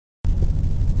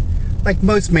like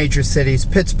most major cities,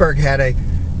 Pittsburgh had a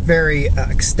very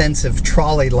extensive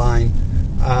trolley line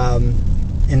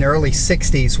in the early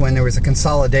 60s when there was a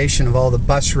consolidation of all the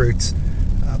bus routes.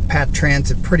 Pat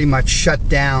Transit pretty much shut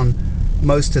down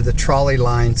most of the trolley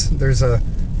lines. There's a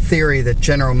theory that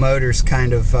General Motors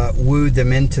kind of wooed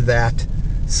them into that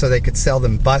so they could sell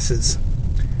them buses.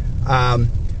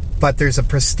 But there's a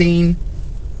pristine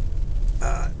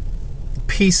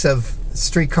piece of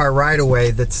streetcar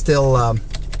right-of-way that still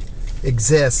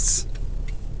exists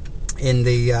in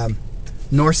the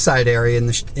north side area in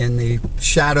the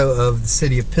shadow of the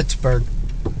city of Pittsburgh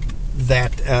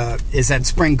that is at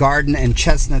Spring Garden and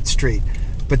Chestnut Street.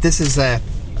 But this is a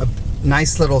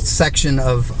nice little section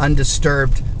of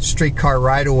undisturbed streetcar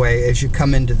right-of-way as you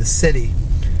come into the city.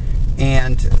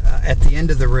 And at the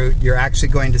end of the route, you're actually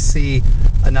going to see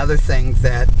another thing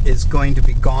that is going to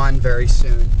be gone very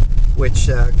soon, which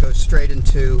goes straight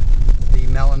into the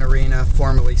Mellon Arena,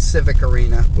 formerly Civic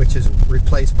Arena, which is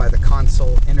replaced by the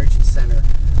Console Energy Center.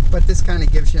 But this kind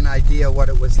of gives you an idea what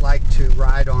it was like to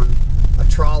ride on a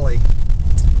trolley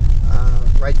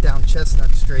right down Chestnut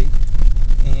Street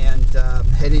and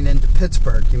heading into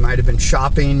Pittsburgh. You might have been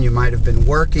shopping, you might have been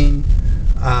working.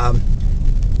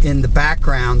 In the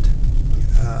background,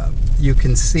 you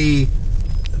can see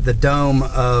the dome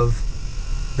of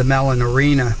the Mellon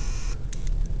Arena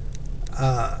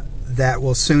that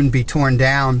will soon be torn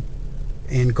down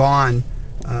and gone.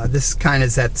 This kind of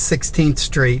is at 16th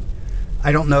Street.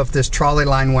 I don't know if this trolley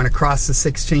line went across the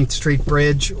 16th Street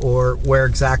Bridge or where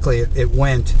exactly it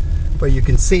went, but you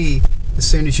can see as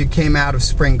soon as you came out of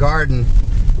Spring Garden,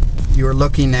 you were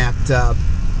looking at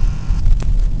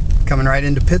coming right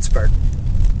into Pittsburgh.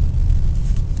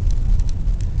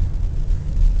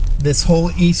 This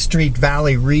whole East Street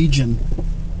Valley region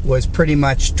was pretty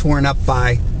much torn up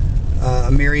by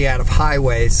a myriad of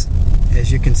highways.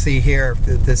 As you can see here,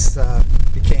 this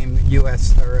became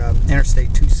US or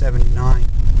Interstate 279.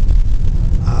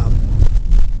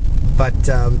 But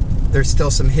there's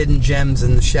still some hidden gems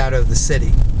in the shadow of the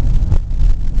city.